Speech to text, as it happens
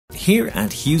Here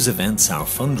at Hughes Events, our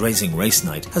fundraising race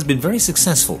night has been very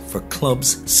successful for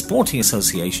clubs, sporting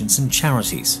associations and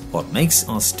charities. What makes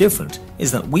us different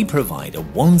is that we provide a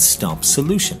one-stop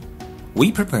solution.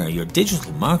 We prepare your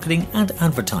digital marketing and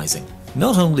advertising.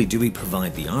 Not only do we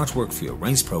provide the artwork for your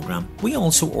race program, we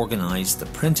also organise the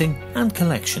printing and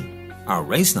collection. Our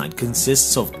race night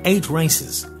consists of 8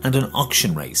 races and an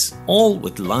auction race, all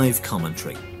with live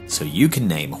commentary. So you can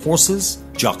name horses,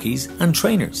 jockeys and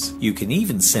trainers. You can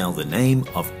even sell the name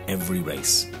of every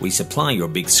race. We supply your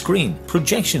big screen,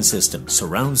 projection system,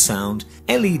 surround sound,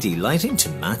 LED lighting to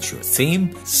match your theme,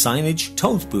 signage,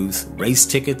 tote booth, race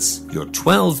tickets, your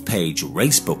 12-page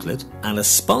race booklet and a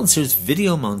sponsor's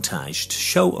video montage to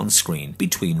show on screen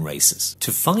between races.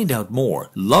 To find out more,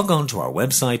 log on to our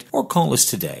website or call us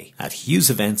today at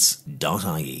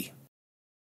hughesevents.ie.